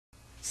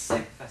So,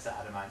 Professor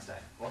Adam Einstein,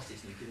 what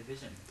is nuclear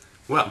fission?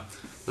 Well,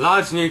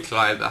 large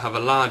nuclei that have a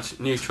large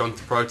neutron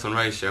to proton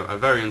ratio are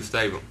very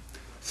unstable.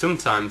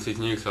 Sometimes these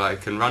nuclei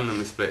can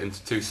randomly split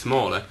into two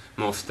smaller,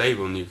 more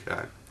stable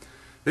nuclei.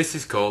 This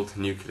is called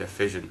nuclear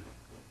fission.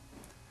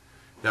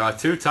 There are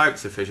two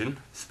types of fission: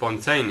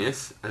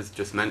 spontaneous, as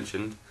just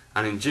mentioned,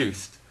 and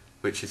induced,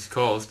 which is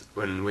caused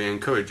when we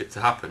encourage it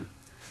to happen.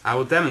 I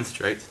will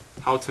demonstrate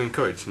how to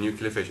encourage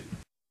nuclear fission.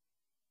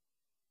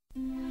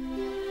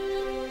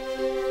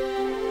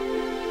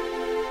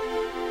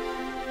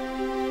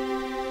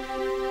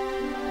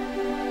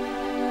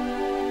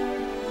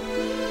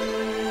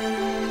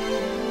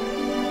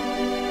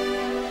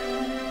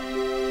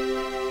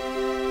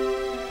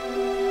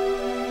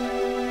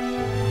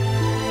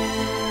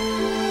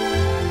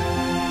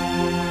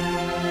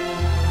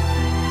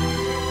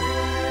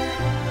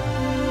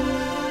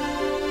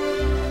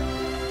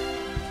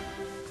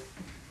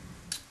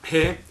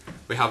 Here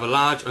we have a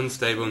large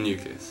unstable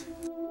nucleus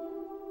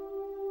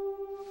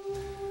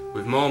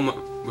with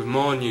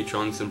more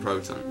neutrons than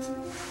protons.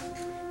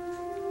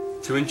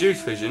 To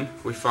induce fission,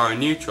 we fire a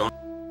neutron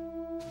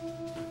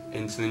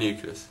into the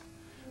nucleus.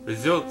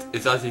 Result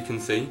is, as you can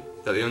see,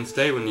 that the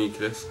unstable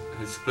nucleus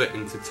has split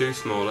into two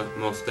smaller,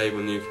 more stable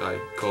nuclei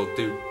called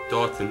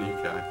daughter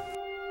nuclei.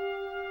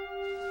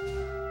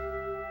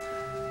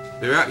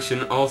 The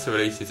reaction also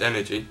releases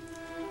energy,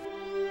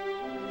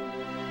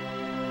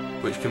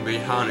 which can be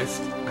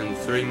harnessed, and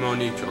three more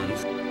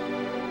neutrons.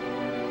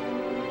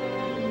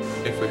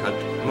 If we had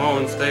more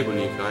unstable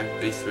nuclei,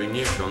 these three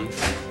neutrons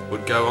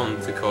would go on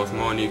to cause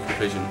more nuclear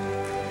fission.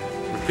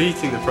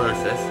 Repeating the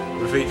process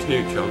with each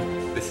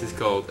neutron, this is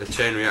called a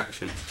chain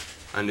reaction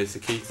and is the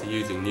key to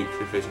using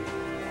nuclear fission.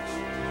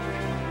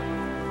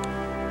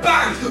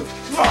 Bang!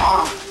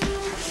 No!